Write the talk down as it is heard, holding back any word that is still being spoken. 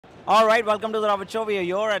All right, welcome to the Ravit Show. We are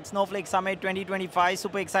here at Snowflake Summit 2025.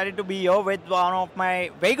 Super excited to be here with one of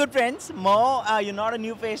my very good friends, Mo. You're not a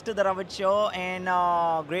new face to the Ravit Show, and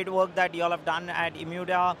great work that you all have done at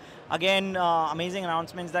Immuta. Again, amazing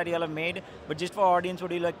announcements that you all have made. But just for our audience,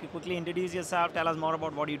 would you like to quickly introduce yourself? Tell us more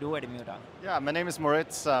about what you do at Immuta. Yeah, my name is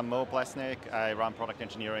Moritz Plassnig. I run product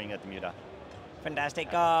engineering at Immuta.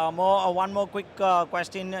 Fantastic. Mo, one more quick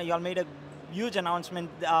question. You all made a huge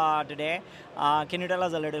announcement today. Can you tell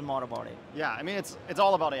us a little more about it? Yeah, I mean, it's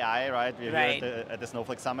all about AI, right? We're Right. here at the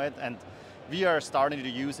Snowflake Summit, and we are starting to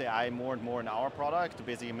use AI more and more in our product to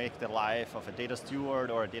basically make the life of a data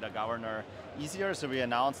steward or a data governor easier. So we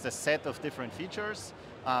announced a set of different features,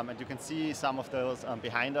 and you can see some of those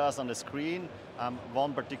behind us on the screen.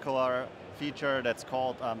 One particular feature that's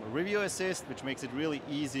called Review Assist, which makes it really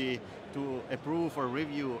easy to approve or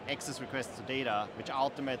review access requests to data, which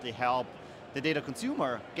ultimately help the data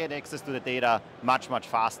consumer get access to the data much, much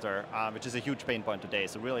faster, which is a huge pain point today.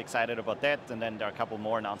 So really excited about that, and then there are a couple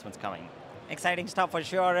more announcements coming. Exciting stuff for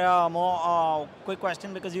sure. More quick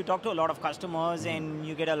question, because you talk to a lot of customers and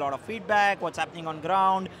you get a lot of feedback, what's happening on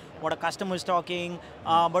ground, what are customers talking,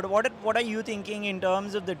 but what are you thinking in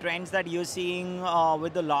terms of the trends that you're seeing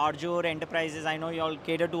with the larger enterprises? I know you all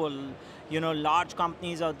cater to large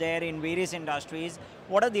companies out there in various industries.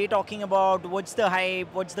 What are they talking about? What's the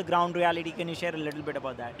hype? What's the ground reality? Can you share a little bit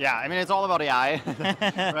about that? Yeah, I mean, it's all about AI,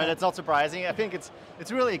 right? It's not surprising. I think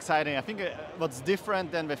it's really exciting. I think what's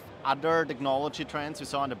different than with other technology trends we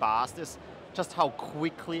saw in the past is just how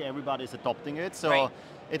quickly everybody's adopting it. So Right.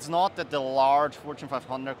 It's not that the large Fortune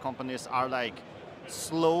 500 companies are like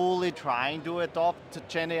slowly trying to adopt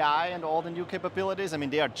Gen AI and all the new capabilities. I mean,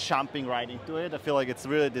 they are jumping right into it. I feel like it's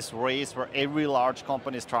really this race where every large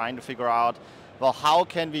company is trying to figure out, well, how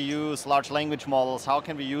can we use large language models? How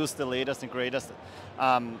can we use the latest and greatest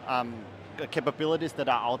capabilities that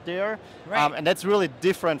are out there? Right. And that's really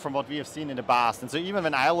different from what we have seen in the past. And so even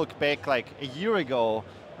when I look back like a year ago,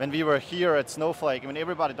 when we were here at Snowflake, I mean,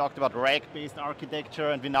 everybody talked about rack-based architecture,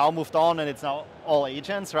 and we now moved on, and it's now all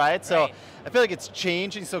agents, right? So I feel like it's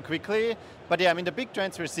changing so quickly. But yeah, I mean, the big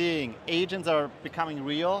trends we're seeing, agents are becoming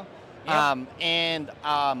real. Yep.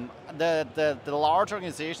 The large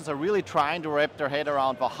organizations are really trying to wrap their head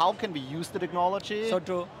around, well, how can we use the technology? So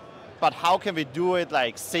true. But how can we do it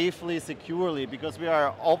like safely, securely? Because we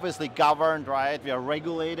are obviously governed, right? We are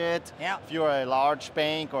regulated. Yeah. If you're a large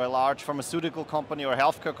bank or a large pharmaceutical company or a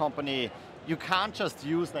healthcare company, you can't just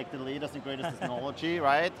use like the latest and greatest technology,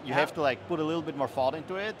 right? You have to like put a little bit more thought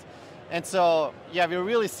into it. And so, yeah, we're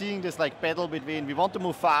really seeing this like battle between, we want to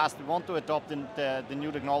move fast, we want to adopt the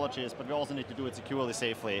new technologies, but we also need to do it securely,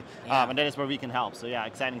 safely. Yeah. And that is where we can help. So yeah,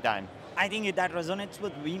 exciting time. I think that resonates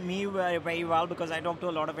with me very, very well, because I talk to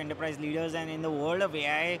a lot of enterprise leaders, and in the world of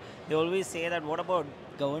AI, they always say that what about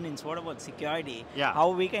governance, what about security? Yeah. How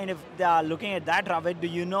are we kind of looking at that, Ravit? Do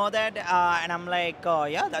you know that? And I'm like,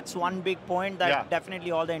 yeah, that's one big point that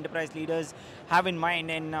definitely all the enterprise leaders have in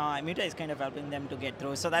mind, and Immuta is kind of helping them to get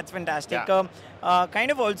through. So that's fantastic. Yeah.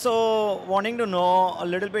 Kind of also wanting to know a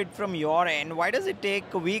little bit from your end, why does it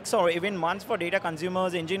take weeks or even months for data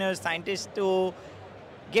consumers, engineers, scientists to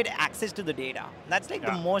get access to the data? That's like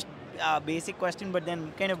the most basic question, but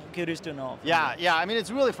then kind of curious to know. Yeah, I mean, it's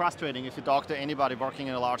really frustrating if you talk to anybody working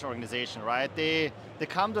in a large organization, right? They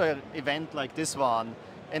come to an event like this one,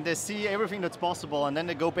 and they see everything that's possible, and then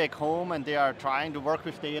they go back home and they are trying to work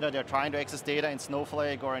with data, they're trying to access data in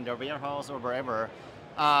Snowflake or in their warehouse or wherever.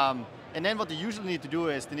 And then what they usually need to do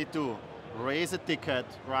is they need to raise a ticket,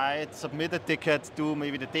 right? Submit a ticket to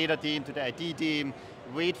maybe the data team, to the IT team,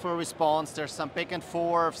 wait for a response, there's some back and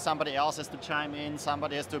forth, somebody else has to chime in,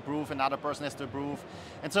 somebody has to approve, another person has to approve.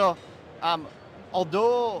 And so,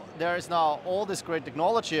 although there is now all this great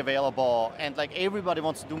technology available and like everybody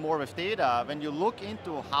wants to do more with data, when you look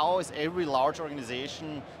into how is every large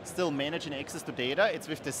organization still managing access to data, it's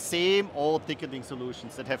with the same old ticketing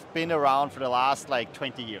solutions that have been around for the last like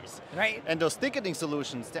 20 years. Right. And those ticketing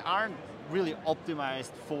solutions, they aren't really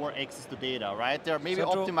optimized for access to data, right? They're maybe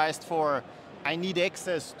optimized for, I need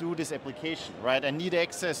access to this application, right? I need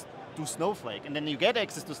access to Snowflake, and then you get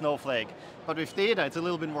access to Snowflake. But with data, it's a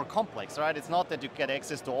little bit more complex, right? It's not that you get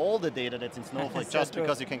access to all the data that's in Snowflake just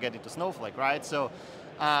because you can get into Snowflake, right? So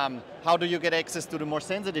how do you get access to the more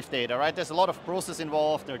sensitive data, right? There's a lot of process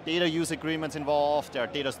involved, there are data use agreements involved, there are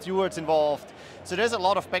data stewards involved. So there's a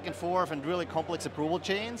lot of back and forth and really complex approval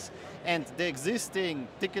chains. And the existing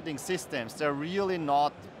ticketing systems, they're really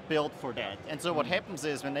not built for that. And so what happens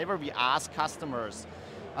is whenever we ask customers,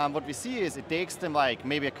 what we see is it takes them like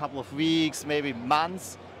maybe a couple of weeks, maybe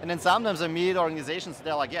months, and then sometimes I meet organizations,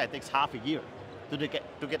 they're like, yeah, it takes half a year.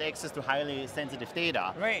 to get access to highly sensitive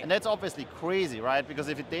data. Right. And that's obviously crazy, right? Because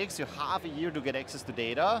if it takes you half a year to get access to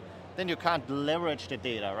data, then you can't leverage the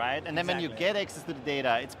data, right? And then when you get access to the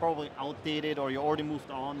data, it's probably outdated or you already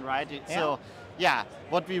moved on, right? So yeah,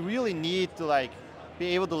 what we really need to like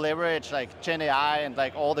be able to leverage like Gen AI and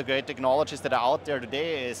like all the great technologies that are out there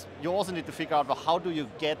today is you also need to figure out, well, how do you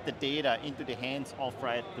get the data into the hands of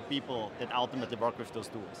the people that ultimately work with those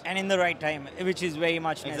tools. And in the right time, which is very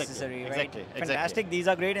much necessary, right? Exactly. Fantastic, these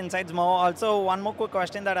are great insights, Mo. Also, one more quick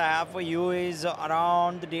question that I have for you is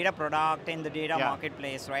around the data product and the data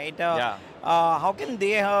marketplace, right? How can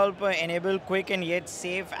they help enable quick and yet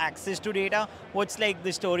safe access to data? What's like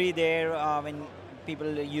the story there when people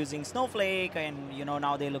are using Snowflake and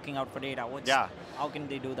now they're looking out for data? How can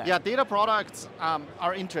they do that? Yeah, data products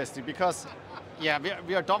are interesting because we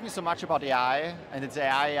are talking so much about AI and it's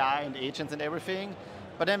AI and agents and everything,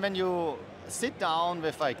 but then when you sit down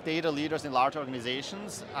with like data leaders in large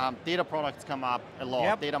organizations, data products come up a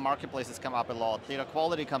lot, data marketplaces come up a lot, data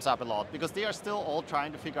quality comes up a lot, because they are still all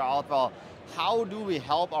trying to figure out, well, how do we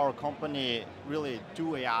help our company really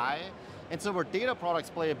do AI? And so where data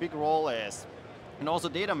products play a big role is, and also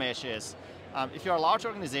data meshes. If you're a large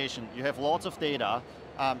organization, you have lots of data,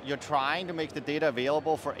 you're trying to make the data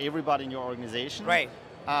available for everybody in your organization. Right.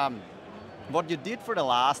 What you did for the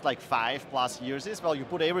last like 5+ years is, well, you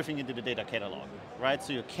put everything into the data catalog, right?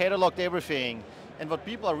 So you cataloged everything, and what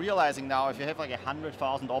people are realizing now, if you have like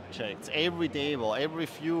 100,000 objects, every table, every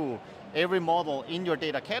view, every model in your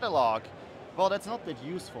data catalog, well, that's not that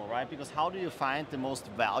useful, right? Because how do you find the most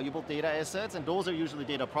valuable data assets? And those are usually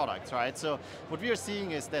data products, right? So what we are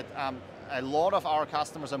seeing is that a lot of our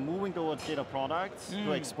customers are moving towards data products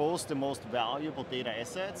to expose the most valuable data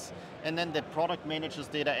assets. And then the product manages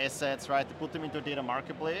data assets, right? To put them into a data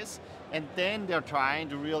marketplace. And then they're trying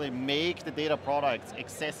to really make the data products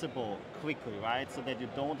accessible quickly, right? So that you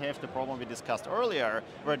don't have the problem we discussed earlier,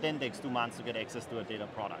 where it then takes 2 months to get access to a data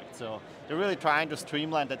product. So they're really trying to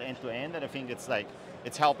streamline that end to end, and I think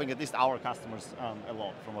it's helping at least our customers a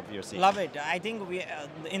lot from what we are seeing. Love it. I think we,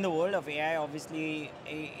 in the world of AI, obviously,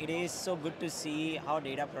 it is so good to see how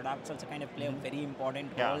data products also kind of play a very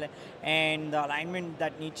important role, and the alignment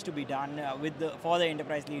that needs to be done for the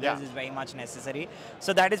enterprise leaders is very much necessary.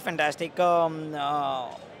 So that is fantastic.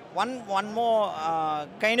 One more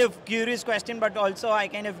kind of curious question, but also I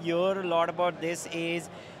kind of hear a lot about this is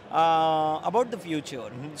about the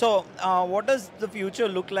future. So what does the future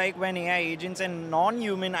look like when AI agents and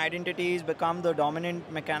non-human identities become the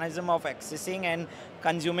dominant mechanism of accessing and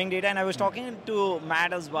consuming data? And I was talking to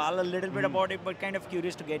Matt as well a little bit about it, but kind of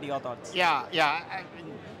curious to get your thoughts.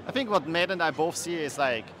 I think what Matt and I both see is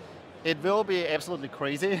like, it will be absolutely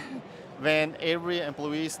crazy when every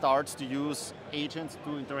employee starts to use agents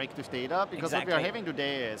to interact with data, because what we are having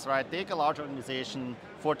today is, right, take a large organization,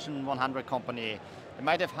 Fortune 100 company, they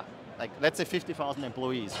might have, like, let's say 50,000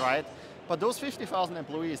 employees, right? But those 50,000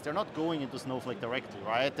 employees, they're not going into Snowflake directly,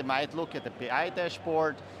 right? They might look at the BI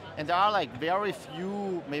dashboard, and there are like very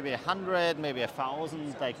few, maybe 100, maybe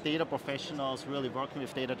 1,000 like data professionals really working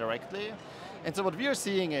with data directly. And so what we are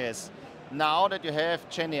seeing is, now that you have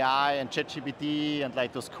Gen AI and ChatGPT and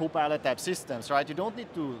like those Copilot type systems, right? You don't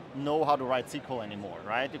need to know how to write SQL anymore,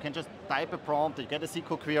 right? You can just type a prompt, you get a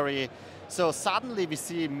SQL query. So suddenly we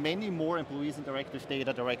see many more employees interact with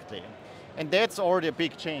data directly. And that's already a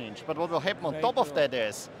big change. But what will happen on top of that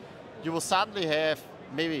is, you will suddenly have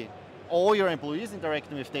maybe all your employees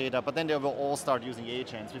interacting with data, but then they will all start using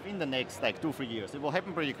agents within the next like 2-3 years. It will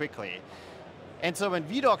happen pretty quickly. And so when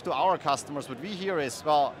we talk to our customers, what we hear is,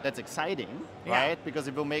 well, that's exciting, right? Because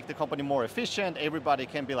it will make the company more efficient, everybody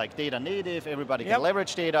can be like data native, everybody can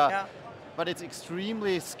leverage data. But it's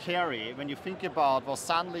extremely scary when you think about, well,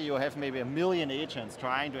 suddenly you have maybe 1 million agents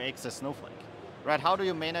trying to access Snowflake, right? How do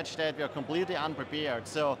you manage that? We are completely unprepared.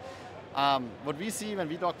 So what we see when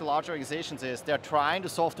we talk to large organizations is they're trying to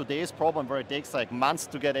solve today's problem where it takes like months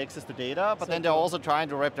to get access to data, but then they're also trying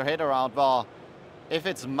to wrap their head around, well, if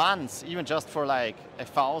it's months, even just for like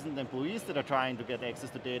 1,000 employees that are trying to get access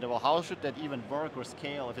to data, well, how should that even work or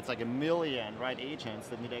scale if it's like 1 million, right, agents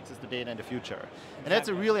that need access to data in the future? And that's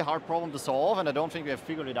a really hard problem to solve, and I don't think we have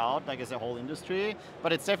figured it out like as a whole industry,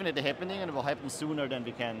 but it's definitely happening, and it will happen sooner than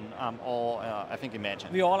we can all, I think,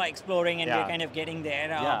 imagine. We all are exploring, and we're kind of getting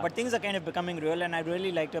there, but things are kind of becoming real, and I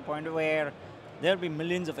really like the point where there'll be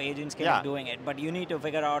millions of agents kind of doing it, but you need to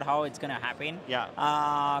figure out how it's going to happen.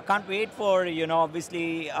 Can't wait for,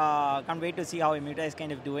 obviously, can't wait to see how Immuta is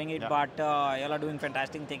kind of doing it, but y'all are doing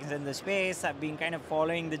fantastic things in the space. I've been kind of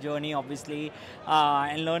following the journey, obviously,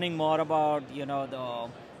 and learning more about,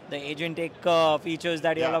 the agentic features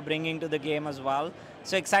that you all are bringing to the game as well.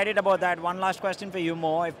 So excited about that. One last question for you,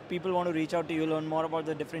 Mo. If people want to reach out to you, learn more about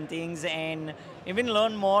the different things, and even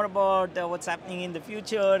learn more about what's happening in the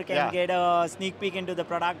future, can get a sneak peek into the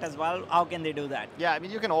product as well, how can they do that? Yeah, I mean,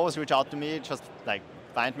 you can always reach out to me, just like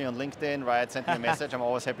find me on LinkedIn, right? Send me a message. I'm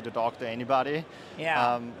always happy to talk to anybody.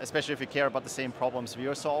 Yeah. Especially if you care about the same problems we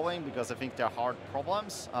are solving, because I think they're hard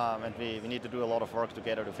problems, and we need to do a lot of work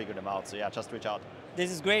together to figure them out. So yeah, just reach out. This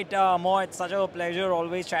is great, Mo. It's such a pleasure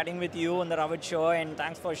always chatting with you on the Ravit Show, and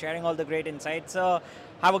thanks for sharing all the great insights.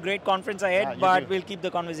 Have a great conference ahead, but we'll keep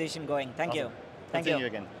the conversation going. Thank you. Thank you.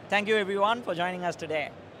 Again. Thank you, everyone, for joining us today.